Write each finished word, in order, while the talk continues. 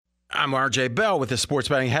I'm RJ Bell with the sports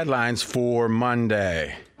betting headlines for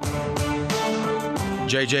Monday.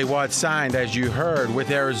 J.J. Watt signed, as you heard, with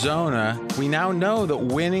Arizona. We now know that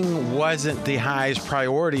winning wasn't the highest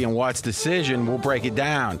priority in Watt's decision. We'll break it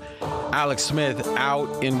down. Alex Smith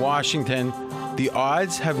out in Washington. The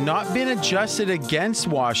odds have not been adjusted against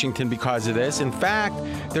Washington because of this. In fact,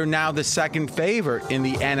 they're now the second favorite in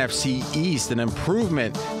the NFC East, an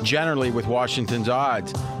improvement generally with Washington's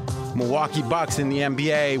odds. Milwaukee Bucks in the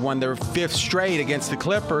NBA won their fifth straight against the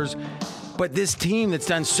Clippers. But this team that's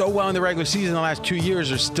done so well in the regular season the last 2 years,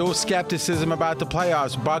 there's still skepticism about the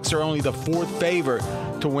playoffs. Bucks are only the fourth favorite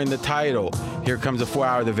to win the title. Here comes a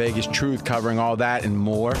 4-hour The Vegas Truth covering all that and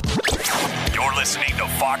more. You're listening to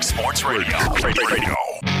Fox Sports Radio.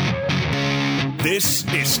 This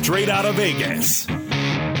is Straight Out of Vegas.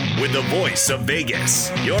 With the voice of Vegas,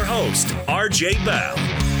 your host, RJ Bell.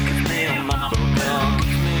 Give me a number, girl. Give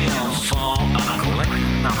me a phone. I'm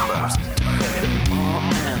collecting numbers. More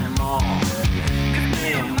and more. Give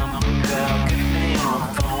me a number, girl. Give me a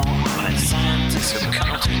phone. I'm a scientist of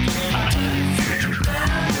counting. I tell you future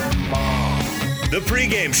more. The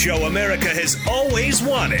pregame show America has always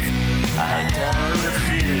wanted. I tell the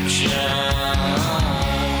future.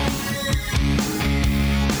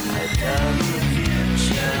 I tell the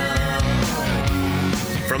future.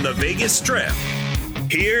 From the Vegas Strip,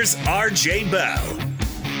 here's RJ Bell.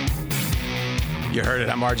 You heard it.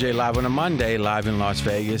 I'm RJ live on a Monday, live in Las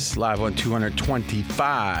Vegas, live on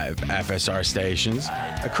 225 FSR stations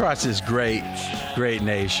across this great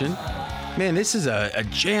nation. Man, this is a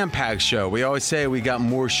jam-packed show. We always say we got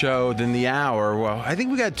more show than the hour. Well, I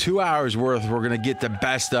think we got 2 hours worth we're going to get the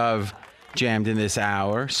best of jammed in this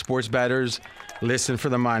hour. Sports bettors listen for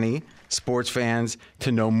the money. Sports fans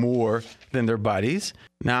to know more than their buddies.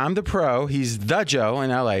 Now, I'm the pro. He's the Joe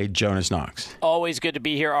in L.A., Jonas Knox. Always good to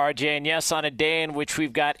be here, RJ. And yes, on a day in which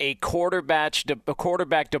we've got a quarterback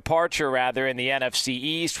departure in the NFC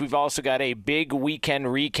East, we've also got a big weekend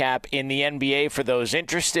recap in the NBA for those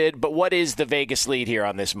interested. But what is the Vegas lead here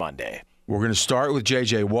on this Monday? We're going to start with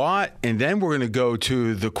J.J. Watt, and then we're going to go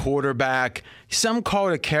to the quarterback. Some call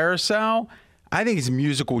it a carousel. I think it's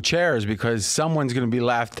musical chairs because someone's going to be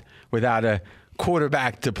left without a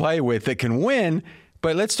quarterback to play with that can win.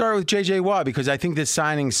 But let's start with J.J. Watt because I think this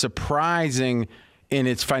signing's surprising in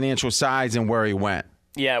its financial size and where he went.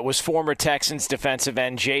 Yeah, it was former Texans defensive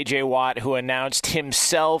end J.J. Watt who announced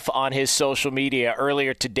himself on his social media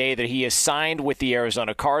earlier today that he has signed with the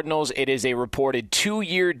Arizona Cardinals. It is a reported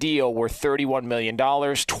 2-year deal worth $31 million,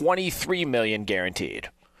 $23 million guaranteed.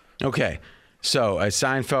 Okay. So, as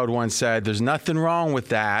Seinfeld once said, there's nothing wrong with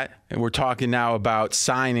that. And we're talking now about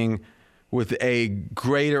signing with a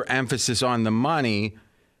greater emphasis on the money.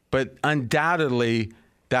 But undoubtedly,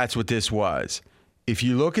 that's what this was. If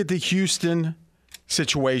you look at the Houston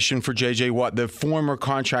situation for J.J. Watt, the former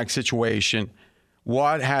contract situation,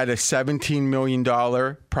 Watt had a $17 million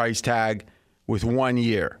price tag with 1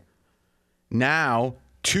 year. Now,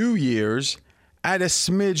 2 years at a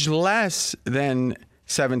smidge less than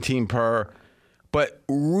 17 per, but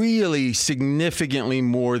really significantly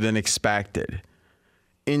more than expected.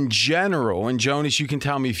 In general, and Jonas, you can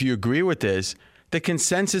tell me if you agree with this, the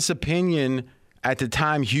consensus opinion at the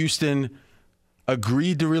time Houston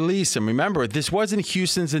agreed to release him. Remember, this wasn't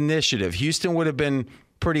Houston's initiative. Houston would have been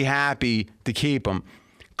pretty happy to keep him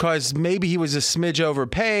because maybe he was a smidge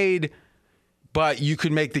overpaid, but you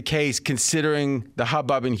could make the case considering the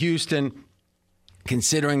hubbub in Houston,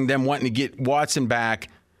 considering them wanting to get Watson back,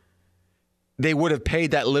 they would have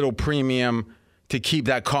paid that little premium to keep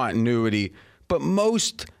that continuity. But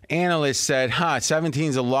most analysts said,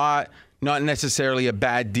 17's a lot, not necessarily a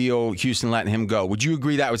bad deal, Houston letting him go. Would you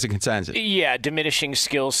agree that was a consensus? Yeah, diminishing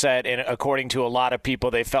skill set, and according to a lot of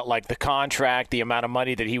people, they felt like the contract, the amount of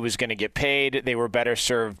money that he was going to get paid, they were better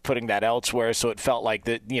served putting that elsewhere, so it felt like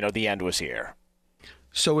the end was here.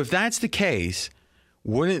 So if that's the case,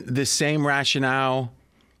 wouldn't the same rationale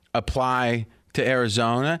apply to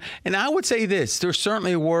Arizona? And I would say this, there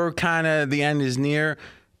certainly were kind of the end is near,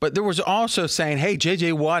 but there was also saying, hey,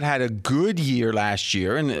 J.J. Watt had a good year last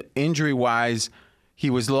year, and injury-wise, he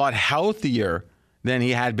was a lot healthier than he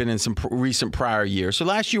had been in some recent prior years. So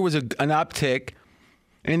last year was an uptick,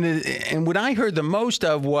 and what I heard the most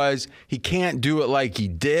of was he can't do it like he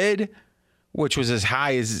did, which was as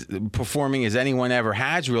high as performing as anyone ever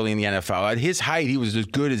has really in the NFL. At his height, he was as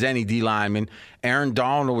good as any D lineman. Aaron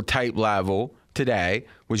Donald type level today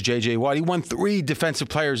was J.J. Watt. He won 3 Defensive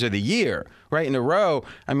Players of the Year right in a row.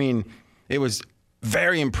 I mean, it was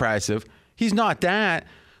very impressive. He's not that,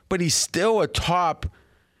 but he's still a top,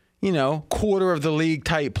 quarter of the league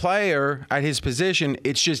type player at his position.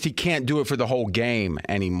 It's just he can't do it for the whole game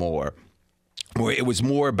anymore. Where it was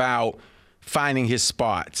more about finding his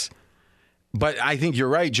spots. But I think you're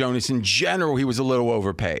right, Jonas. In general, he was a little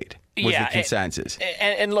overpaid. Was the consensus.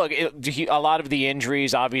 And look, a lot of the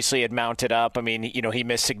injuries obviously had mounted up. I mean, he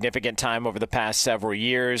missed significant time over the past several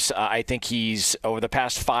years. I think he's, over the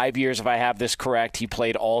past 5 years, if I have this correct, he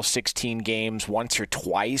played all 16 games once or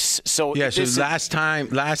twice. So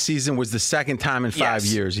last season was the second time in 5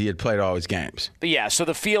 years he had played all his games. Yeah, so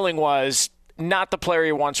the feeling was not the player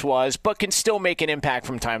he once was, but can still make an impact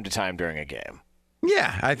from time to time during a game.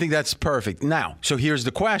 Yeah, I think that's perfect. Now, so here's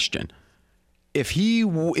the question. If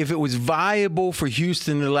it was viable for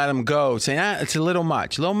Houston to let him go, saying it's a little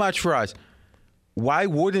much for us, why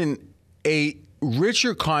wouldn't a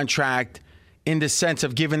richer contract, in the sense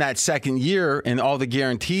of giving that second year and all the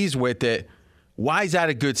guarantees with it, why is that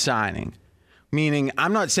a good signing? Meaning,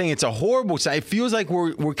 I'm not saying it's a horrible sign. It feels like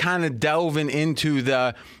we're kind of delving into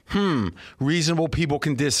the reasonable people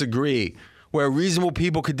can disagree. Where reasonable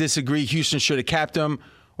people could disagree, Houston should have kept him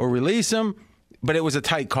or release him, but it was a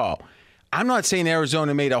tight call. I'm not saying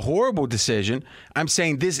Arizona made a horrible decision. I'm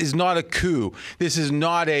saying this is not a coup. This is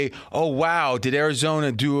not oh, wow, did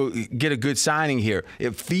Arizona get a good signing here?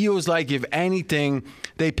 It feels like, if anything,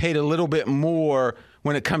 they paid a little bit more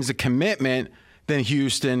when it comes to commitment than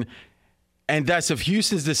Houston. And thus, if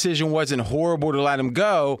Houston's decision wasn't horrible to let him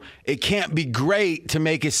go, it can't be great to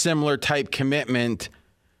make a similar type commitment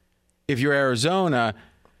if you're Arizona.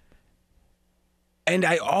 And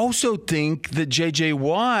I also think that J.J.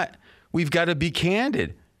 Watt, we've got to be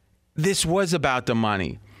candid. This was about the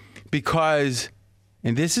money because,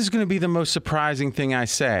 and this is going to be the most surprising thing I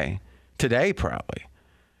say today probably,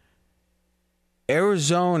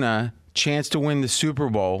 Arizona chance to win the Super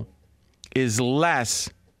Bowl is less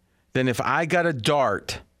than if I got a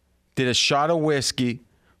dart, did a shot of whiskey,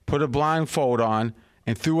 put a blindfold on,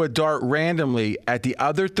 and threw a dart randomly at the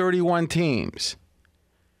other 31 teams.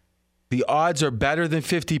 The odds are better than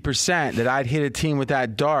 50% that I'd hit a team with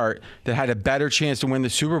that dart that had a better chance to win the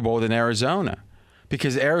Super Bowl than Arizona.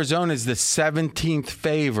 Because Arizona is the 17th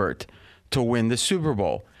favorite to win the Super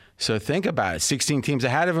Bowl. So think about it. 16 teams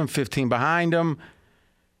ahead of him, 15 behind him.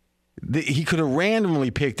 He could have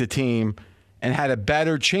randomly picked a team and had a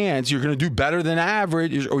better chance. You're going to do better than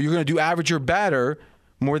average, or you're going to do average or better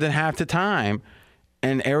more than half the time.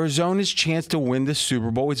 And Arizona's chance to win the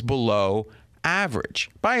Super Bowl is below average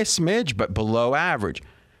by a smidge, but below average.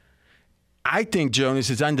 I think, Jonas,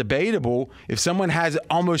 it's undebatable. If someone has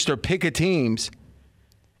almost their pick of teams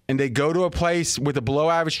and they go to a place with a below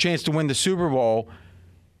average chance to win the Super Bowl,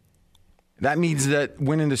 that means that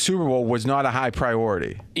winning the Super Bowl was not a high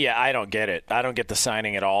priority. Yeah, I don't get it. I don't get the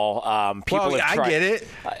signing at all. I get it.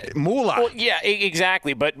 Moolah. Well, yeah,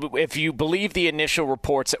 exactly. But if you believe the initial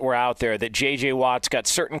reports that were out there, that J.J. Watt's got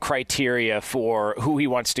certain criteria for who he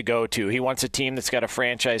wants to go to. He wants a team that's got a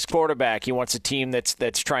franchise quarterback. He wants a team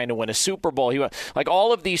that's trying to win a Super Bowl. Like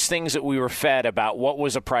all of these things that we were fed about what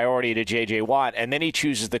was a priority to J.J. Watt, and then he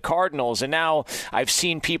chooses the Cardinals. And now I've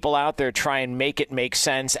seen people out there try and make it make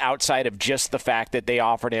sense outside of just the fact that they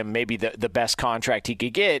offered him maybe the best contract he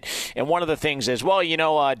could get. And one of the things is, well,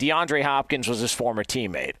 DeAndre Hopkins was his former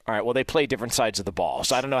teammate. All right, well, they play different sides of the ball,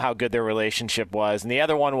 so I don't know how good their relationship was. And the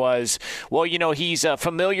other one was, well, he's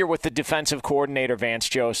familiar with the defensive coordinator, Vance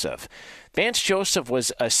Joseph. Vance Joseph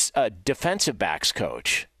was a defensive backs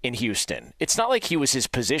coach in Houston. It's not like he was his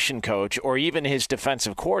position coach or even his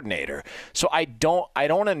defensive coordinator. So I don't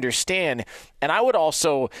understand. And I would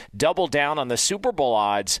also double down on the Super Bowl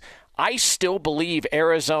odds. I still believe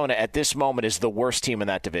Arizona at this moment is the worst team in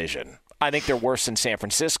that division. I think they're worse than San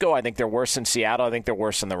Francisco. I think they're worse than Seattle. I think they're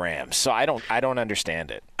worse than the Rams. So I don't understand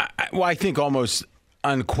it. I think almost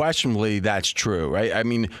unquestionably that's true, right? I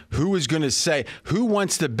mean, who is going to say, who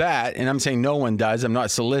wants to bet, and I'm saying no one does, I'm not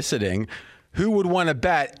soliciting, who would want to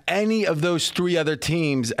bet any of those three other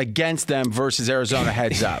teams against them versus Arizona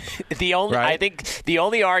heads up? I think the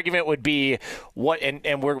only argument would be what,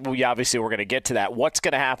 and we obviously we're going to get to that. What's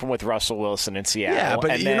going to happen with Russell Wilson in Seattle? Yeah,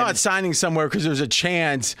 but you're not signing somewhere because there's a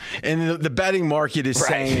chance, and the betting market is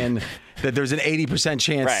saying that there's an 80%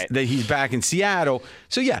 chance that he's back in Seattle.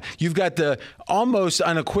 So, yeah, you've got the almost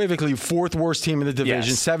unequivocally fourth worst team in the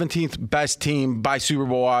division, 17th best team by Super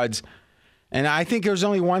Bowl odds. And I think there's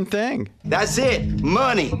only one thing. That's it.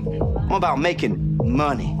 Money. I'm about making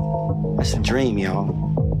money. That's the dream, y'all.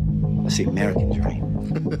 That's the American dream.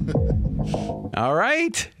 All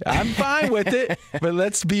right. I'm fine with it. But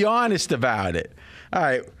let's be honest about it. All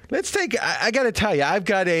right. I got to tell you, I'm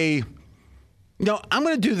going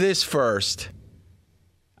to do this first.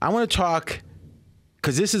 I want to talk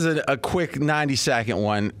because this is a quick 90-second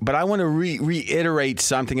one, but I want to reiterate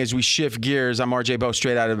something as we shift gears. I'm RJ Bell,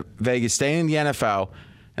 straight out of Vegas, staying in the NFL,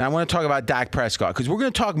 and I want to talk about Dak Prescott, because we're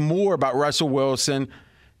going to talk more about Russell Wilson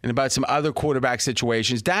and about some other quarterback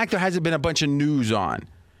situations. Dak, there hasn't been a bunch of news on.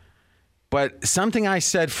 But something I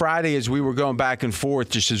said Friday as we were going back and forth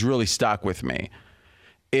just has really stuck with me,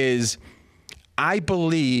 is I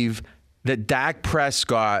believe that Dak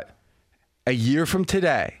Prescott, a year from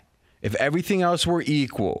today, if everything else were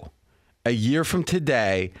equal, a year from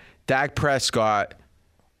today, Dak Prescott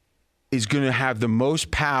is going to have the most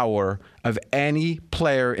power of any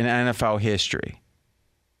player in NFL history.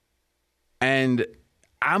 And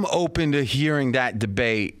I'm open to hearing that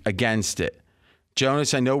debate against it.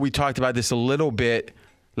 Jonas, I know we talked about this a little bit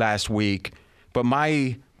last week, but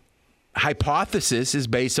my hypothesis is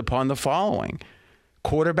based upon the following.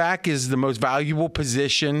 Quarterback is the most valuable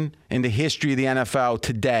position in the history of the NFL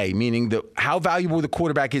today, meaning how valuable the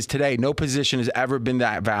quarterback is today. No position has ever been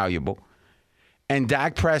that valuable. And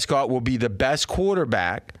Dak Prescott will be the best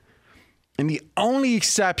quarterback. And the only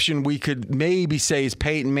exception we could maybe say is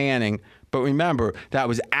Peyton Manning. But remember, that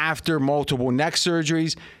was after multiple neck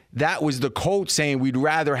surgeries. That was the Colts saying we'd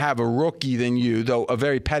rather have a rookie than you, though a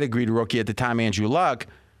very pedigreed rookie at the time, Andrew Luck.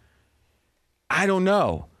 I don't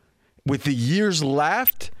know. With the years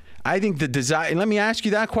left, I think the desire, and let me ask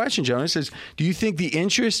you that question, Jonas, is do you think the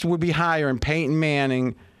interest would be higher in Peyton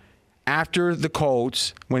Manning after the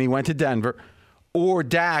Colts when he went to Denver, or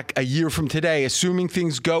Dak a year from today, assuming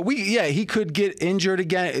things go? He could get injured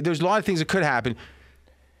again. There's a lot of things that could happen.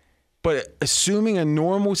 But assuming a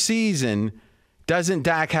normal season, doesn't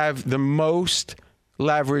Dak have the most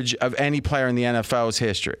leverage of any player in the NFL's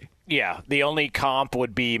history? Yeah, the only comp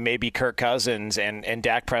would be maybe Kirk Cousins, and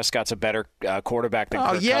Dak Prescott's a better quarterback than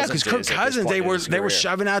Kirk Cousins. Oh, yeah, because Kirk Cousins, they were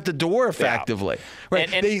shoving out the door effectively. Yeah.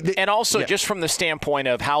 Right. And also just from the standpoint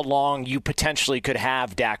of how long you potentially could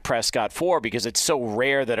have Dak Prescott for, because it's so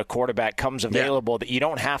rare that a quarterback comes available that you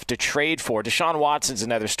don't have to trade for. Deshaun Watson's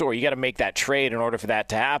another story. You got to make that trade in order for that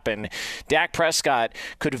to happen. Dak Prescott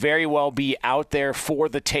could very well be out there for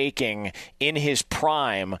the taking in his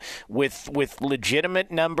prime with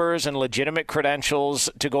legitimate numbers and legitimate credentials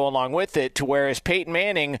to go along with it, to whereas Peyton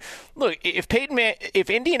Manning, look, if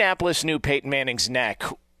Indianapolis knew Peyton Manning's neck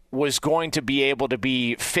was going to be able to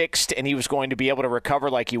be fixed and he was going to be able to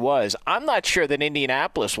recover like he was, I'm not sure that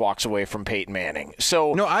Indianapolis walks away from Peyton Manning.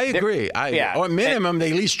 So no, I agree. Or at minimum,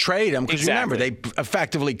 they at least trade him, because remember, they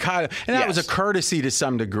effectively cut him. And that was a courtesy to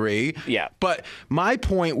some degree. Yeah. But my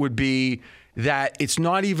point would be that it's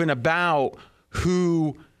not even about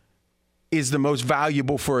who is the most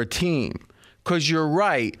valuable for a team. Because you're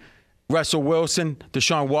right, Russell Wilson,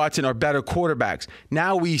 Deshaun Watson are better quarterbacks.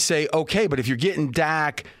 Now we say, okay, but if you're getting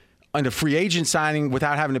Dak on a free agent signing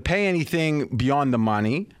without having to pay anything beyond the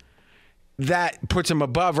money, that puts him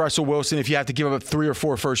above Russell Wilson if you have to give up 3 or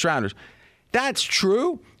 4 first-rounders. That's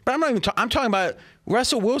true, but I'm not even I'm talking about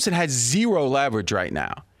Russell Wilson has zero leverage right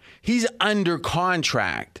now. He's under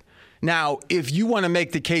contract. Now, if you want to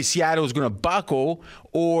make the case Seattle is going to buckle,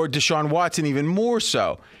 or Deshaun Watson even more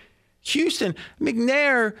so, Houston,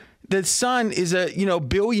 McNair, the son, is a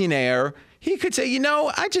billionaire. He could say,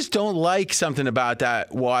 I just don't like something about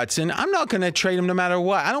that Watson. I'm not going to trade him no matter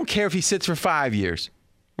what. I don't care if he sits for 5 years,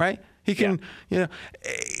 right? He can,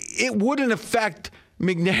 it wouldn't affect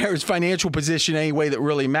McNair's financial position any way that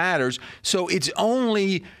really matters. So it's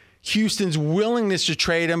only Houston's willingness to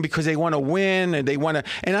trade him because they want to win and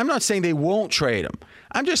and I'm not saying they won't trade him.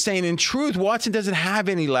 I'm just saying, in truth, Watson doesn't have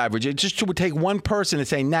any leverage. It just would take one person to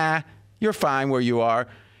say, nah, you're fine where you are.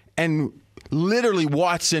 And literally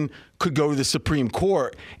Watson could go to the Supreme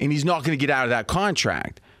Court and he's not going to get out of that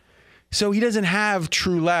contract. So he doesn't have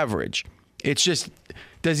true leverage. It's just,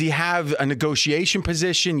 does he have a negotiation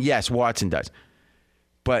position? Yes, Watson does.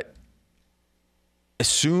 But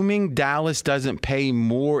assuming Dallas doesn't pay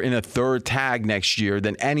more in a third tag next year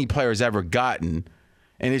than any player has ever gotten,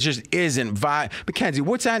 and it just isn't Mackenzie,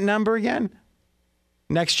 what's that number again?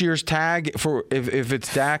 Next year's tag for if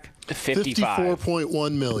it's Dak?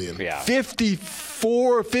 54.1 million. Yeah.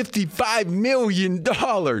 $55 million.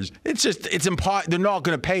 It's impossible. They're not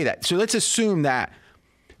going to pay that. So let's assume that.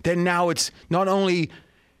 Then now it's not only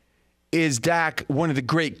is Dak one of the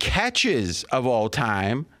great catches of all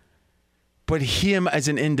time, but him as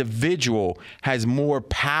an individual has more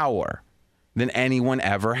power than anyone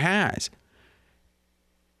ever has.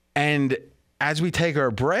 And as we take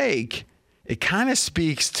our break, it kind of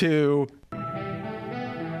speaks to,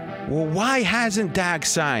 well, why hasn't Dak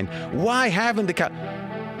signed? Why haven't the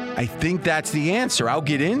I think that's the answer. I'll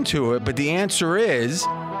get into it, but the answer is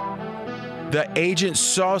The agent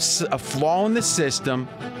saw a flaw in the system,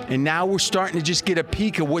 and now we're starting to just get a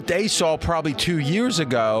peek of what they saw probably 2 years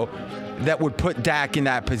ago that would put Dak in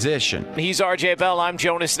that position. He's RJ Bell. I'm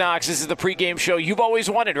Jonas Knox. This is the pregame show you've always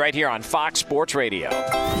wanted right here on Fox Sports Radio.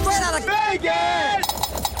 Straight out of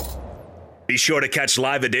Vegas! Be sure to catch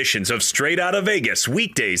live editions of Straight Out of Vegas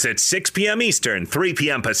weekdays at 6 p.m. Eastern, 3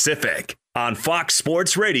 p.m. Pacific on Fox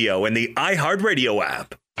Sports Radio and the iHeartRadio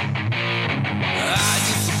app. I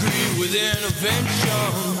disagree with intervention.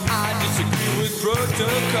 I disagree with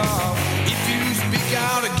protocol. If you speak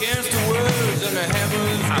out against the words and the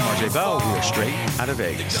heavens. I'm RJ Bell. We are Straight Out of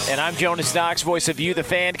Vegas. And I'm Jonas Knox, voice of You, the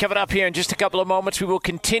fan. Coming up here in just a couple of moments, we will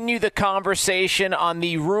continue the conversation on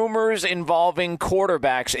the rumors involving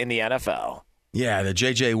quarterbacks in the NFL. Yeah, the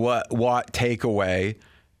J.J. Watt takeaway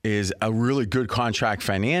is a really good contract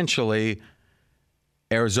financially.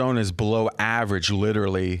 Arizona's below average,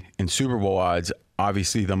 literally, in Super Bowl odds.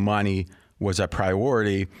 Obviously, the money was a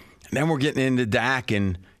priority. And then we're getting into Dak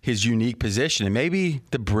and his unique position and maybe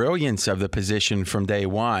the brilliance of the position from day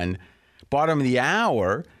one. Bottom of the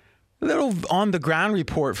hour, a little on-the-ground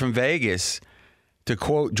report from Vegas. To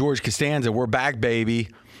quote George Costanza, we're back, baby,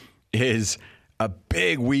 is a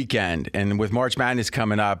big weekend. And with March Madness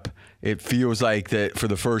coming up, it feels like that for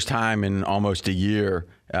the first time in almost a year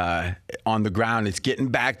on the ground, it's getting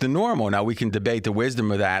back to normal. Now, we can debate the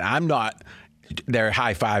wisdom of that. I'm not there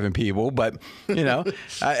high-fiving people, but, you know,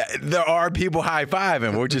 there are people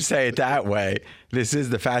high-fiving. We'll just say it that way. This is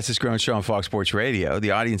the fastest-growing show on Fox Sports Radio.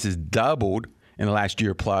 The audience has doubled in the last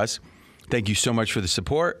year plus. Thank you so much for the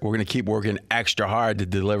support. We're going to keep working extra hard to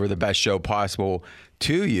deliver the best show possible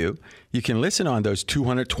to you. You can listen on those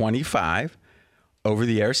 225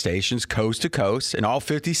 over-the-air stations, coast to coast, in all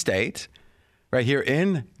 50 states. Right here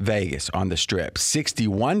in Vegas on the Strip,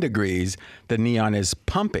 61 degrees. The neon is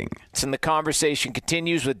pumping. And the conversation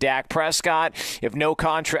continues with Dak Prescott. If no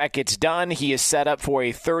contract gets done, he is set up for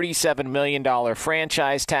a $37 million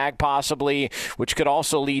franchise tag possibly, which could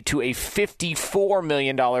also lead to a $54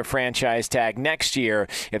 million franchise tag next year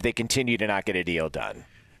if they continue to not get a deal done.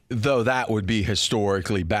 Though that would be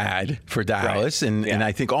historically bad for Dallas, right. and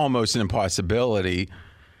I think almost an impossibility.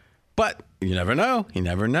 But you never know. You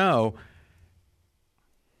never know.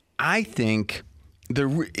 I think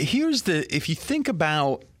if you think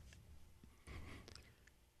about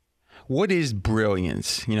what is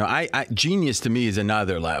brilliance, you know, genius to me is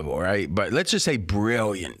another level, right? But let's just say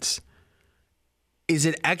brilliance. Is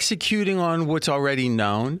it executing on what's already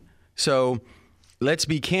known? So let's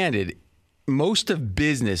be candid. Most of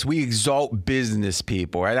business, we exalt business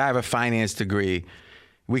people, right? I have a finance degree.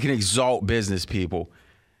 We can exalt business people.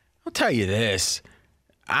 I'll tell you this.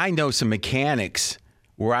 I know some mechanics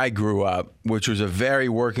where I grew up, which was a very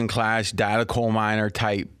working class data coal miner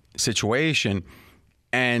type situation.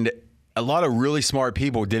 And a lot of really smart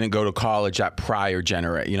people didn't go to college that prior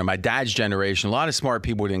generation. You know, my dad's generation, a lot of smart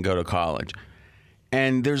people didn't go to college.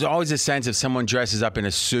 And there's always a sense if someone dresses up in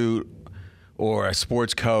a suit or a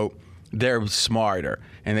sports coat, they're smarter.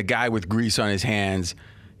 And the guy with grease on his hands,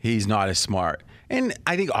 he's not as smart. And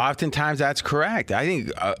I think oftentimes that's correct. I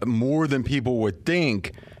think more than people would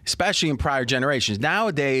think, especially in prior generations.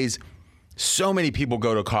 Nowadays, so many people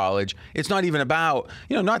go to college. It's not even about,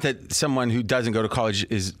 you know, not that someone who doesn't go to college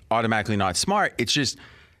is automatically not smart. It's just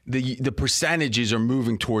the percentages are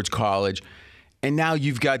moving towards college. And now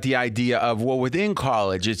you've got the idea of, well, within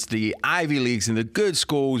college, it's the Ivy Leagues and the good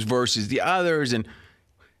schools versus the others. And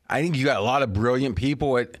I think you got a lot of brilliant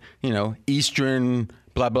people at, you know, Eastern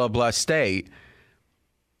blah, blah, blah state.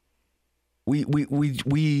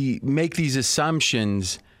 We make these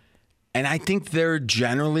assumptions, and I think they're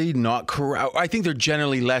generally not correct. I think they're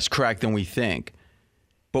generally less correct than we think.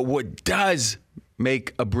 But what does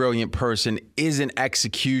make a brilliant person is an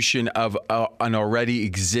execution of an already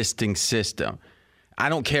existing system. I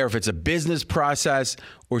don't care if it's a business process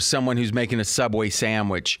or someone who's making a Subway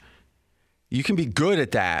sandwich. You can be good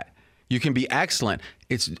at that. You can be excellent.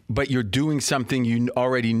 But you're doing something you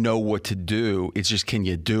already know what to do. It's just, can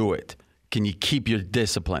you do it? Can you keep your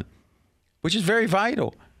discipline? Which is very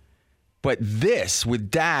vital. But this, with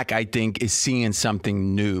Dak, I think, is seeing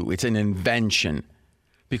something new. It's an invention.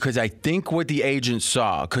 Because I think what the agent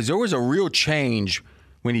saw, because there was a real change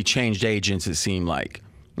when he changed agents, it seemed like.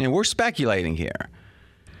 And we're speculating here.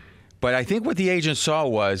 But I think what the agent saw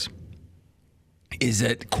is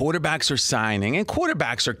that quarterbacks are signing, and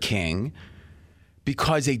quarterbacks are king,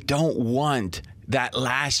 because they don't want that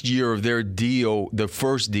last year of their deal, the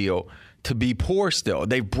first deal, to be poor still.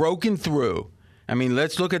 They've broken through. I mean,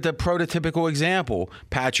 let's look at the prototypical example,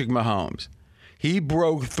 Patrick Mahomes. He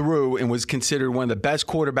broke through and was considered one of the best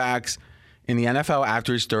quarterbacks in the NFL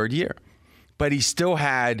after his third year. but he still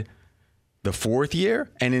had the 4th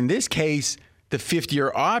year, and in this case, the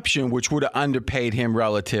 5th-year option, which would have underpaid him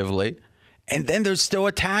relatively. And then there's still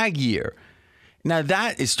a tag year. Now,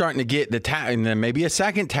 that is starting to get the tag, and then maybe a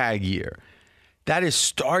second tag year. That is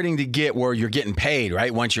starting to get where you're getting paid,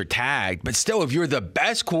 right, once you're tagged. But still, if you're the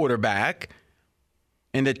best quarterback,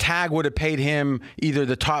 and the tag would have paid him either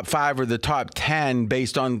the top 5 or the top 10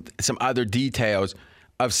 based on some other details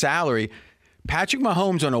of salary, Patrick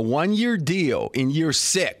Mahomes on a 1-year deal in year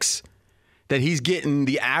 6, that he's getting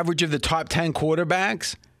the average of the top 10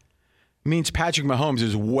 quarterbacks, means Patrick Mahomes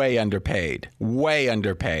is way underpaid,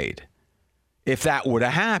 if that would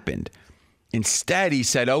have happened. Instead, he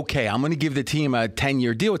said, okay, I'm going to give the team a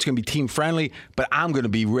 10-year deal. It's going to be team-friendly, but I'm going to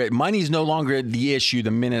be rich. Money's no longer the issue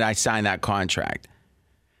the minute I sign that contract.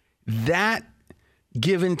 That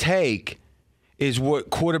give and take is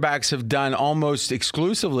what quarterbacks have done almost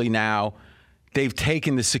exclusively now. They've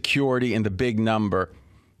taken the security and the big number,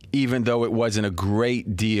 even though it wasn't a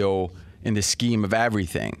great deal in the scheme of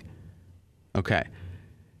everything. Okay.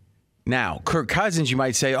 Now, Kirk Cousins, you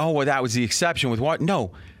might say, oh, well, that was the exception with what?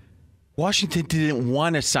 No. Washington didn't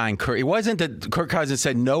want to sign Kirk. It wasn't that Kirk Cousins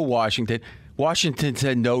said no, Washington. Washington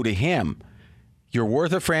said no to him. You're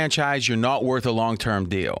worth a franchise. You're not worth a long-term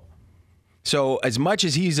deal. So as much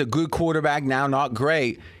as he's a good quarterback now, not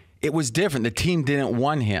great, it was different. The team didn't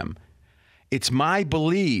want him. It's my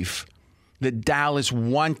belief that Dallas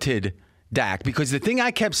wanted Dak, because the thing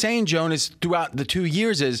I kept saying, Jonas, throughout the 2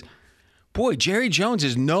 years is, boy, Jerry Jones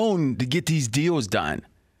is known to get these deals done.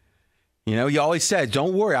 You know, he always said,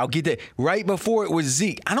 don't worry, I'll get that. Right before it was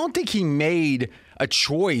Zeke. I don't think he made a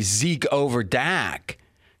choice, Zeke over Dak.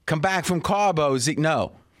 Come back from Cabo, Zeke.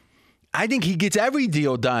 No. I think he gets every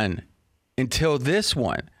deal done until this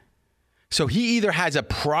one. So he either has a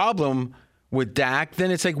problem with Dak,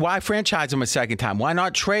 then it's like, why franchise him a second time? Why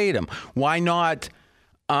not trade him? Why not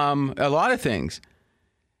a lot of things?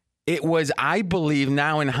 It was, I believe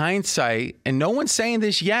now in hindsight, and no one's saying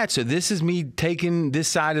this yet, so this is me taking this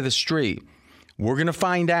side of the street. We're going to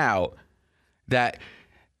find out that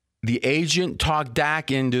the agent talked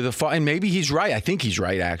Dak into the fall, and maybe he's right. I think he's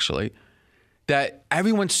right, actually, that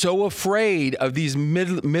everyone's so afraid of these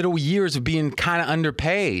middle years of being kind of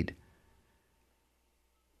underpaid.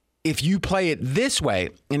 If you play it this way,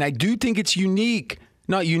 and I do think it's unique,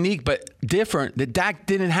 not unique, but different, that Dak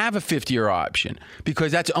didn't have a 5th-year option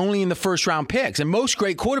because that's only in the first-round picks. And most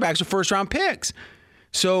great quarterbacks are first-round picks.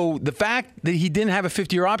 So the fact that he didn't have a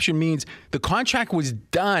 5th-year option means the contract was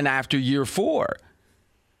done after year 4.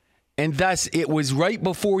 And thus, it was right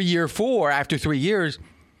before year 4, after 3 years,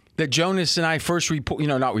 that Jonas and I first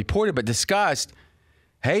not reported, but discussed,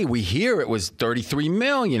 hey, we hear it was $33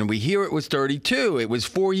 million. We hear it was $32. It was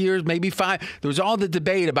 4 years, maybe 5. There was all the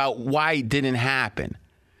debate about why it didn't happen.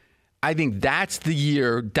 I think that's the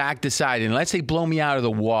year Dak decided, unless they blow me out of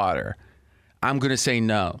the water, I'm going to say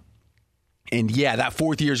no. And yeah, that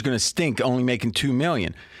 4th year is going to stink, only making $2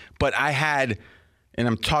 million. But I had, and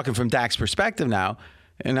I'm talking from Dak's perspective now,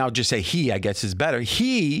 and I'll just say he, I guess, is better.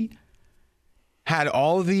 He had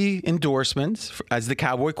all the endorsements as the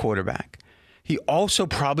Cowboy quarterback. He also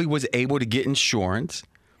probably was able to get insurance.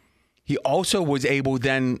 He also was able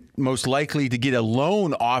then most likely to get a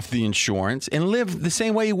loan off the insurance and live the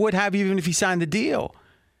same way he would have even if he signed the deal.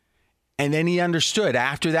 And then he understood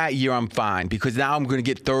after that year, I'm fine because now I'm going to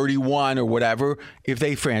get 31 or whatever if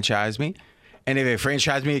they franchise me. And if they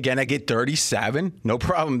franchise me again, I get 37. No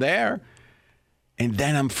problem there. And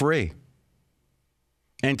then I'm free.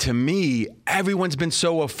 And to me, everyone's been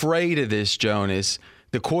so afraid of this, Jonas,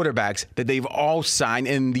 the quarterbacks, that they've all signed.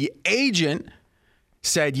 And the agent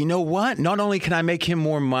said, you know what? Not only can I make him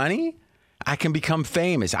more money, I can become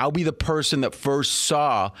famous. I'll be the person that first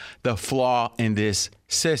saw the flaw in this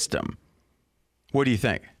system. What do you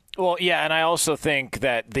think? Well, yeah, and I also think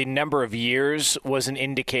that the number of years was an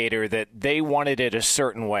indicator that they wanted it a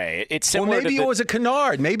certain way. It's similar maybe it was a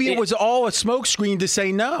canard. Maybe it was all a smokescreen to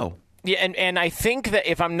say no. Yeah, and I think that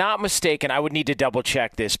if I'm not mistaken, I would need to double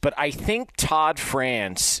check this, but I think Todd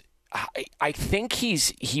France, I think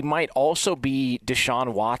he might also be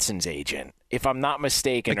Deshaun Watson's agent, if I'm not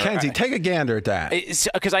mistaken. Mackenzie, take a gander at that.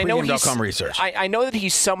 Because I know research. I know that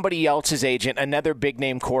he's somebody else's agent, another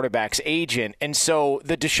big-name quarterback's agent. And so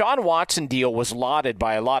the Deshaun Watson deal was lauded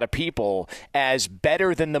by a lot of people as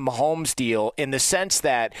better than the Mahomes deal in the sense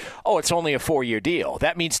that, it's only a 4-year deal.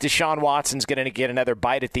 That means Deshaun Watson's going to get another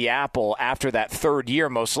bite at the apple after that 3rd year,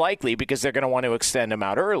 most likely, because they're going to want to extend him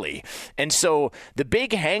out early. And so the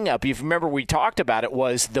big hang-up, if you remember we talked about it,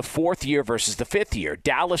 was the 4th year versus the 5th year.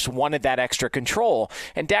 Dallas wanted that extra control.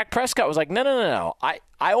 And Dak Prescott was like, no.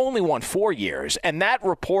 I only want 4 years. And that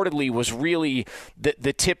reportedly was really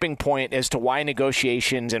the tipping point as to why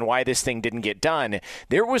negotiations and why this thing didn't get done.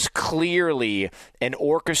 There was clearly an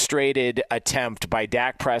orchestrated attempt by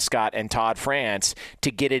Dak Prescott and Todd France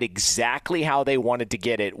to get it exactly how they wanted to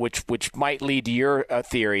get it, which might lead to your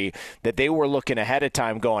theory that they were looking ahead of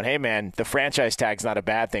time going, hey, man, the franchise tag's not a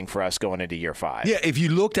bad thing for us going into year 5. Yeah, if you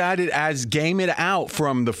looked at it as game it out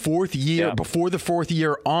from the 4th year, before the 4th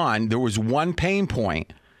year on, there was one pain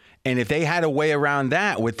point. And if they had a way around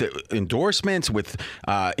that with the endorsements, with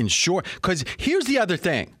insurance, because here's the other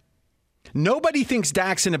thing. Nobody thinks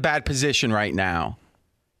Dak's in a bad position right now.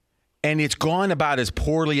 And it's gone about as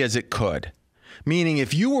poorly as it could. Meaning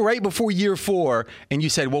if you were right before year 4 and you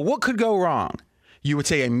said, well, what could go wrong? You would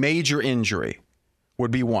say a major injury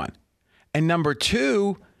would be one. And number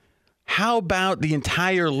 2, how about the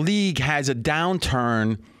entire league has a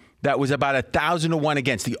downturn that was about 1,000 to 1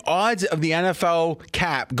 against? The odds of the NFL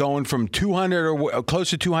cap going from 200 or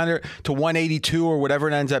close to 200 to 182 or whatever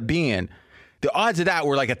it ends up being, the odds of that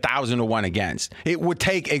were like 1,000 to 1 against. It would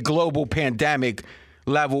take a global pandemic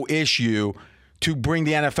level issue to bring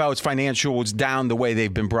the NFL's financials down the way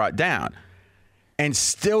they've been brought down. And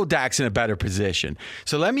still Dak's in a better position.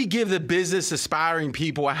 So let me give the business aspiring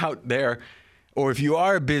people out there, or if you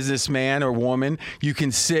are a businessman or woman, you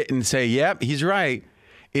can sit and say, yep, he's right,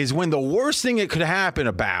 is when the worst thing it could happen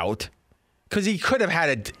about, because he could have had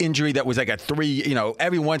an injury that was like a 3,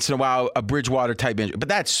 every once in a while, a Bridgewater type injury, but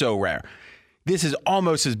that's so rare. This is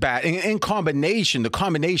almost as bad. In combination, the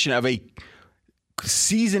combination of a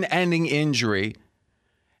season-ending injury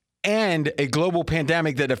and a global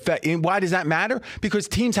pandemic that affect. And why does that matter? Because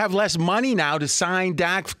teams have less money now to sign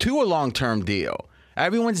Dak to a long-term deal.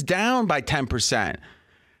 Everyone's down by 10%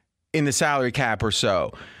 in the salary cap or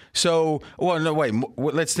so. So, well, no, wait,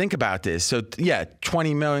 let's think about this. So, yeah,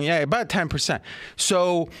 20 million, yeah, about 10%.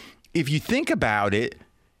 So if you think about it,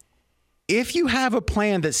 if you have a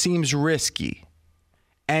plan that seems risky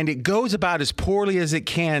and it goes about as poorly as it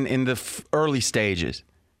can in the early stages,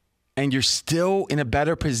 and you're still in a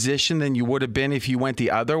better position than you would have been if you went the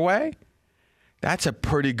other way, that's a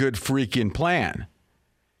pretty good freaking plan.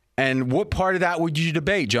 And what part of that would you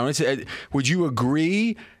debate, Jonas? Would you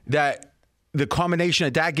agree that the combination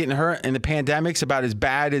of Dak getting hurt and the pandemic's about as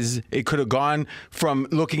bad as it could have gone from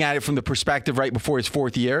looking at it from the perspective right before his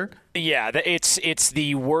 4th year? Yeah, it's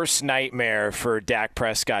the worst nightmare for Dak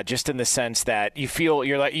Prescott, just in the sense that you feel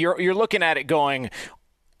you're looking at it going,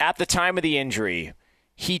 at the time of the injury,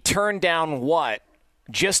 he turned down what?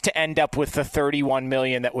 Just to end up with the $31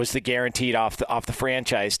 million that was the guaranteed off the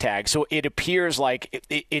franchise tag. So it appears like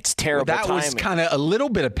it's terrible timing. That was kind of a little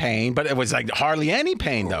bit of pain, but it was like hardly any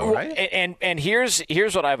pain, though, right? And here's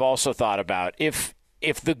what I've also thought about.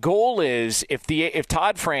 If the goal is if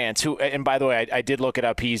Todd France, who, and by the way, I did look it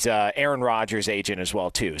up, he's Aaron Rodgers' agent as well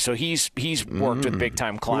too. So he's worked with big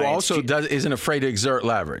time clients. Who also isn't afraid to exert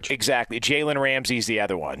leverage. Exactly. Jalen Ramsey's the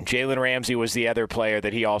other one. Jalen Ramsey was the other player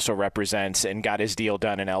that he also represents and got his deal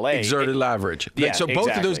done in LA. Exerted leverage. Yeah, so both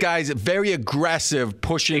of those guys very aggressive,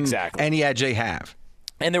 pushing any edge they have.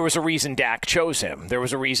 And there was a reason Dak chose him. There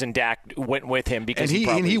was a reason Dak went with him because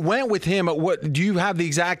and he went with him at what? Do you have the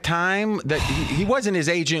exact time that he wasn't his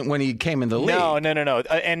agent when he came in the league? No.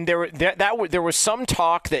 And there was some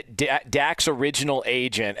talk that Dak's original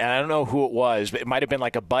agent, and I don't know who it was, but it might have been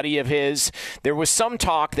like a buddy of his. There was some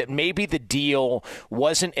talk that maybe the deal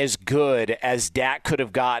wasn't as good as Dak could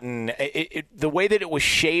have gotten. The way that it was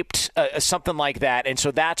shaped, something like that, and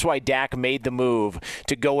so that's why Dak made the move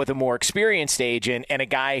to go with a more experienced agent and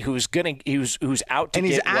a guy who's out to and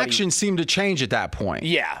get. His actions seemed to change at that point.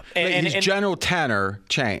 Yeah, and his general tenor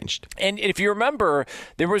changed. And if you remember,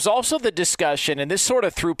 there was also the discussion, and this sort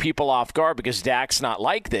of threw people off guard because Dak's not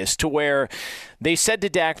like this, to where they said to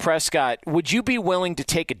Dak Prescott, "Would you be willing to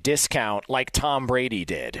take a discount like Tom Brady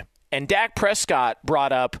did?" And Dak Prescott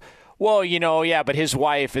brought up, well, yeah, but his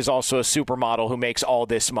wife is also a supermodel who makes all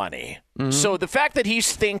this money. Mm-hmm. So the fact that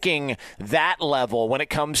he's thinking that level when it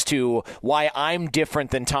comes to why I'm different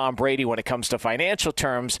than Tom Brady when it comes to financial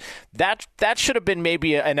terms, that should have been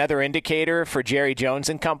maybe another indicator for Jerry Jones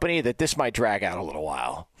and company that this might drag out a little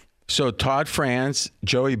while. So Todd France,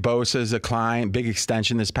 Joey Bosa is a client, big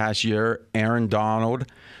extension this past year, Aaron Donald,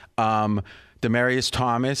 Demaryius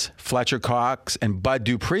Thomas, Fletcher Cox, and Bud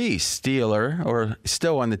Dupree, Steeler, or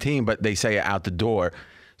still on the team, but they say out the door.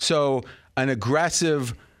 So an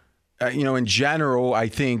aggressive, in general, I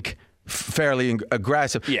think fairly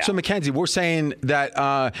aggressive. Yeah. So Mackenzie, we're saying that,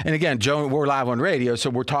 and again, Joe, we're live on radio,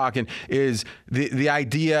 so we're talking, is the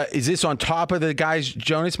idea, is this on top of the guys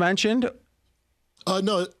Jonas mentioned?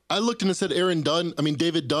 No, I looked and it said Aaron Dunn. I mean,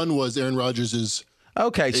 David Dunn was Aaron Rodgers'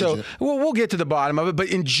 Okay, so we'll get to the bottom of it. But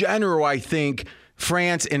in general, I think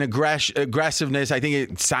France in aggressiveness, I think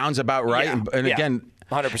it sounds about right. Yeah. And again,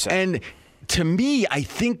 100%. And to me, I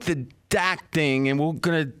think the Dak thing, and we're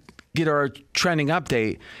going to get our trending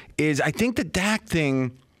update, is I think the Dak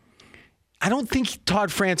thing, I don't think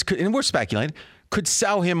Todd France could, and we're speculating, could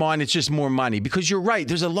sell him on it's just more money. Because you're right,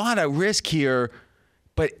 there's a lot of risk here.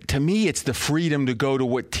 But to me, it's the freedom to go to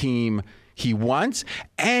what team he wants.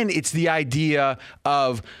 And it's the idea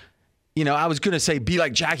of, I was going to say be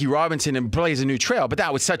like Jackie Robinson and blaze a new trail, but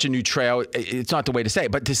that was such a new trail. It's not the way to say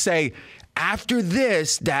it. But to say, after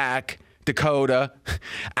this, Dakota,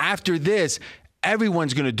 after this,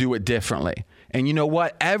 everyone's going to do it differently. And you know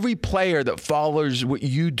what? Every player that follows what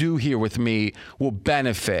you do here with me will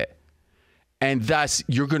benefit. And thus,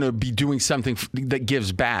 you're going to be doing something that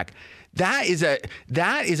gives back. That is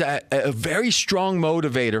a very strong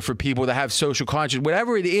motivator for people that have social conscience.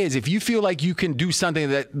 Whatever it is, if you feel like you can do something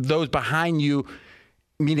that those behind you,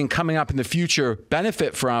 meaning coming up in the future,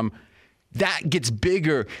 benefit from, that gets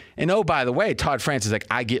bigger. And oh, by the way, Todd France is like,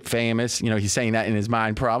 I get famous. He's saying that in his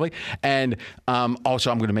mind probably. And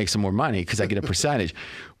also, I'm going to make some more money because I get a percentage.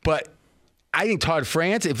 But I think Todd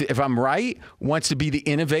France, if I'm right, wants to be the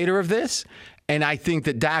innovator of this. And I think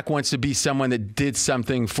that Dak wants to be someone that did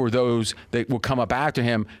something for those that will come up after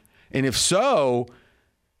him. And if so,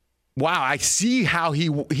 wow, I see how he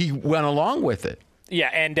went along with it. Yeah,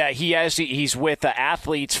 and he's with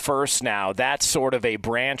Athletes First now. That's sort of a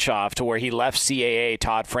branch off to where he left CAA,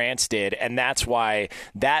 Todd France did, and that's why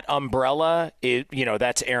that umbrella is,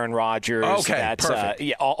 that's Aaron Rodgers. Okay, that's perfect.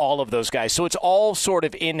 all of those guys. So it's all sort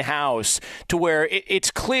of in-house to where it's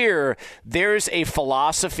clear there's a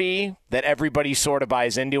philosophy that everybody sort of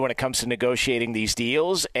buys into when it comes to negotiating these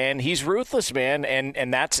deals, and he's ruthless, man.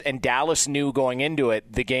 And Dallas knew going into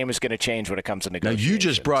it the game is going to change when it comes to negotiating. Now you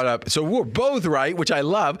just brought up, so we're both right, which I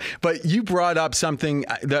love, but you brought up something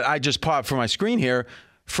that I just popped for my screen here.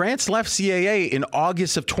 France left CAA in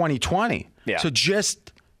August of 2020. Yeah. So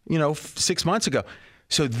just, 6 months ago.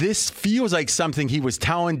 So this feels like something he was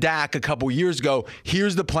telling Dak a couple years ago.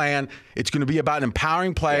 Here's the plan. It's going to be about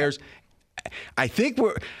empowering players. Yeah. I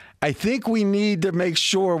think we need to make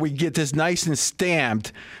sure we get this nice and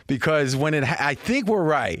stamped because I think we're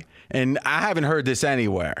right. And I haven't heard this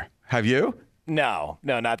anywhere. Have you? No,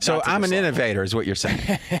 not. So I'm an innovator, is what you're saying.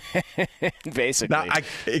 Basically. Now,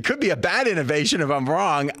 it could be a bad innovation if I'm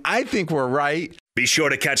wrong. I think we're right. Be sure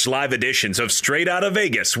to catch live editions of Straight Outta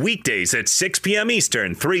Vegas weekdays at 6 p.m.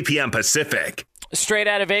 Eastern, 3 p.m. Pacific. Straight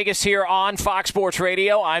Out of Vegas here on Fox Sports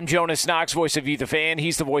Radio. I'm Jonas Knox, voice of You, the Fan.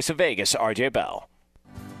 He's the voice of Vegas, RJ Bell.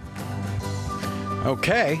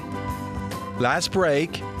 Okay. Last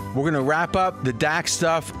break. We're going to wrap up the Dak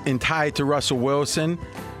stuff and tie it to Russell Wilson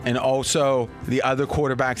and also the other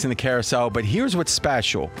quarterbacks in the carousel. But here's what's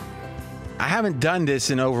special. I haven't done this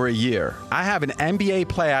in over a year. I have an NBA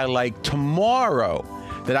play I like tomorrow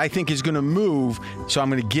that I think is going to move. So I'm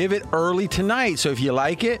going to give it early tonight. So if you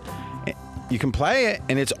like it, you can play it.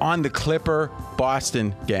 And it's on the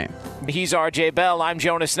Clipper-Boston game. He's RJ Bell. I'm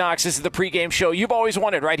Jonas Knox. This is the pregame show you've always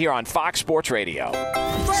wanted right here on Fox Sports Radio.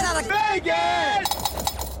 Straight out of Vegas!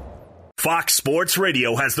 Fox Sports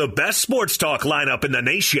Radio has the best sports talk lineup in the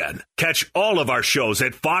nation. Catch all of our shows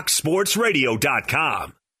at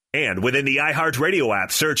foxsportsradio.com. And within the iHeartRadio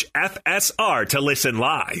app, search FSR to listen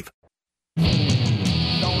live.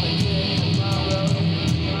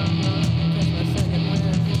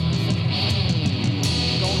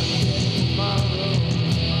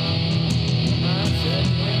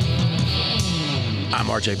 I'm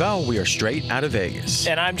RJ Bell. We are Straight Out of Vegas.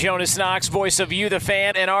 And I'm Jonas Knox, voice of You, the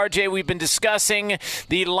Fan. And RJ, we've been discussing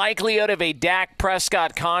the likelihood of a Dak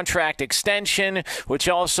Prescott contract extension, which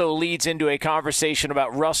also leads into a conversation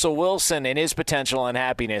about Russell Wilson and his potential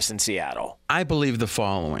unhappiness in Seattle. I believe the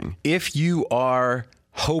following. If you are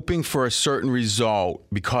hoping for a certain result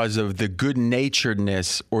because of the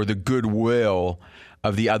good-naturedness or the goodwill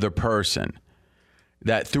of the other person,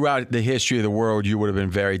 that throughout the history of the world, you would have been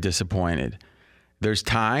very disappointed. There's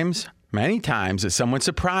times, many times, that someone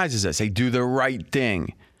surprises us. They do the right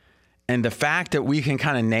thing. And the fact that we can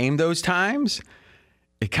kind of name those times,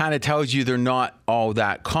 it kind of tells you they're not all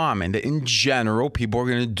that common. That in general, people are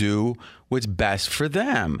going to do what's best for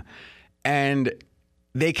them. And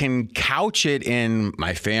they can couch it in,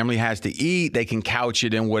 my family has to eat. They can couch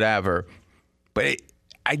it in whatever. But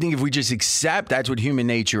I think if we just accept that's what human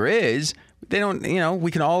nature is, they don't,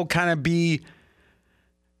 we can all kind of be,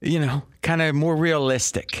 kind of more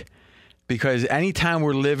realistic. Because anytime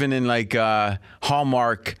we're living in like a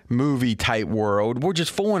Hallmark movie type world, we're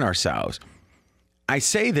just fooling ourselves. I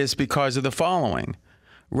say this because of the following.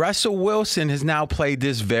 Russell Wilson has now played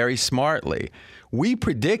this very smartly. We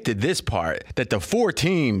predicted this part, that the 4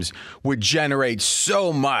 teams would generate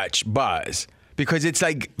so much buzz because it's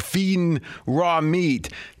like feeding raw meat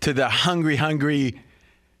to the hungry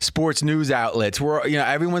sports news outlets where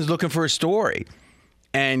everyone's looking for a story.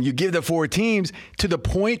 And you give the 4 teams to the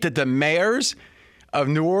point that the mayors of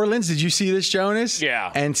New Orleans, did you see this, Jonas?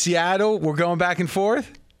 Yeah. And Seattle were going back and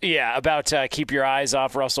forth? Yeah, about keep your eyes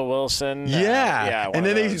off Russell Wilson. Yeah. And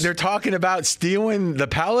then they're talking about stealing the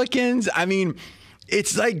Pelicans. I mean,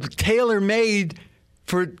 it's like tailor-made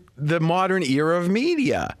for the modern era of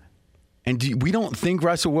media. And we don't think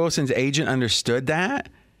Russell Wilson's agent understood that?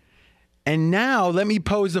 And now let me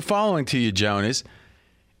pose the following to you, Jonas.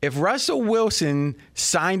 If Russell Wilson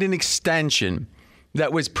signed an extension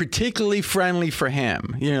that was particularly friendly for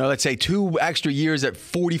him, let's say 2 extra years at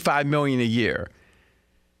 $45 million a year,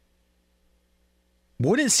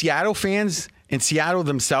 wouldn't Seattle fans in Seattle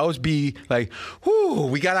themselves be like, whew,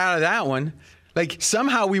 we got out of that one? Like,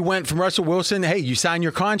 somehow we went from Russell Wilson, hey, you sign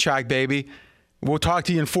your contract, baby. We'll talk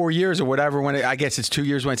to you in 4 years or whatever, I guess it's 2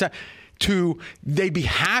 years when it's out, to they'd be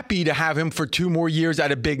happy to have him for 2 more years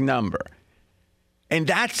at a big number. And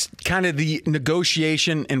that's kind of the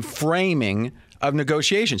negotiation and framing of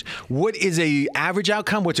negotiations. What is a average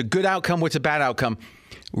outcome? What's a good outcome? What's a bad outcome?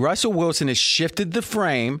 Russell Wilson has shifted the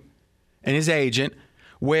frame and his agent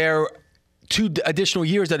where 2 additional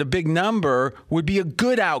years at a big number would be a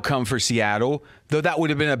good outcome for Seattle, though that would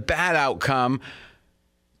have been a bad outcome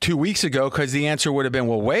 2 weeks ago because the answer would have been,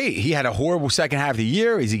 well, wait, he had a horrible second half of the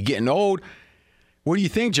year. Is he getting old? What do you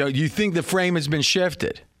think, Joe? Do you think the frame has been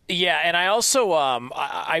shifted? Yeah, and I also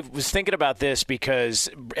I was thinking about this because,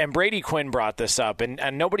 and Brady Quinn brought this up, and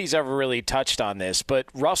nobody's ever really touched on this, but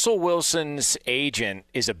Russell Wilson's agent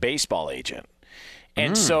is a baseball agent.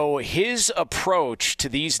 And so his approach to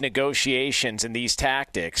these negotiations and these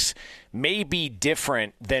tactics may be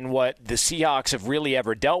different than what the Seahawks have really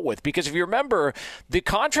ever dealt with. Because if you remember, the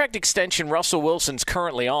contract extension Russell Wilson's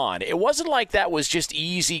currently on, it wasn't like that was just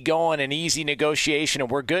easy going and easy negotiation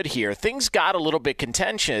and we're good here. Things got a little bit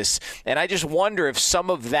contentious, and I just wonder if some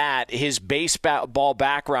of that, his baseball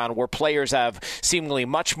background where players have seemingly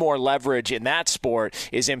much more leverage in that sport,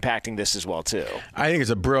 is impacting this as well too. I think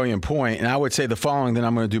it's a brilliant point, and I would say the following, then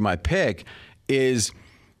I'm going to do my pick, is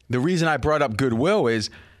the reason I brought up goodwill is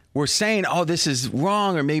we're saying, oh, this is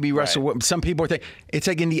wrong, or maybe Russell, some people are thinking, it's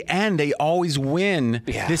like in the end, they always win.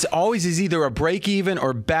 Yeah. This always is either a break even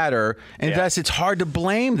or better. And thus, it's hard to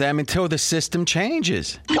blame them until the system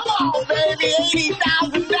changes. Come on, baby,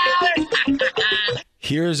 $80,000.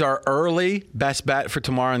 Here's our early best bet for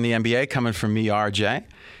tomorrow in the NBA coming from me, RJ.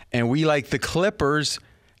 And we like the Clippers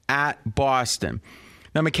at Boston.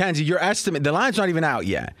 Now, Mackenzie, your estimate, the line's not even out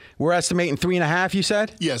yet. We're estimating 3.5, you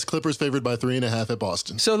said? Yes, Clippers favored by 3.5 at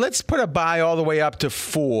Boston. So let's put a buy all the way up to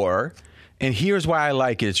 4. And here's why I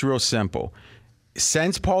like it. It's real simple.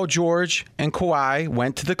 Since Paul George and Kawhi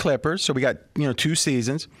went to the Clippers, so we got 2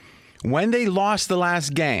 seasons, when they lost the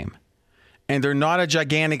last game, and they're not a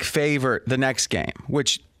gigantic favorite the next game,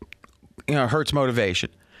 which hurts motivation.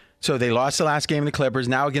 So they lost the last game of the Clippers.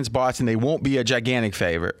 Now against Boston, they won't be a gigantic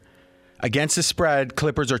favorite. Against the spread,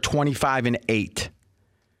 Clippers are 25-8.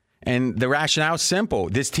 And the rationale is simple.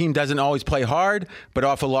 This team doesn't always play hard, but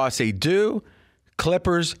off a loss they do.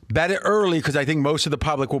 Clippers, bet it early because I think most of the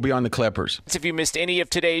public will be on the Clippers. If you missed any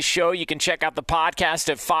of today's show, you can check out the podcast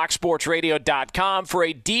at foxsportsradio.com for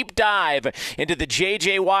a deep dive into the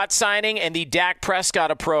J.J. Watt signing and the Dak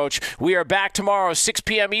Prescott approach. We are back tomorrow, 6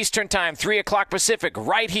 p.m. Eastern Time, 3 o'clock Pacific,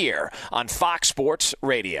 right here on Fox Sports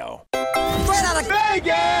Radio. Straight out of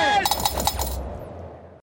Vegas!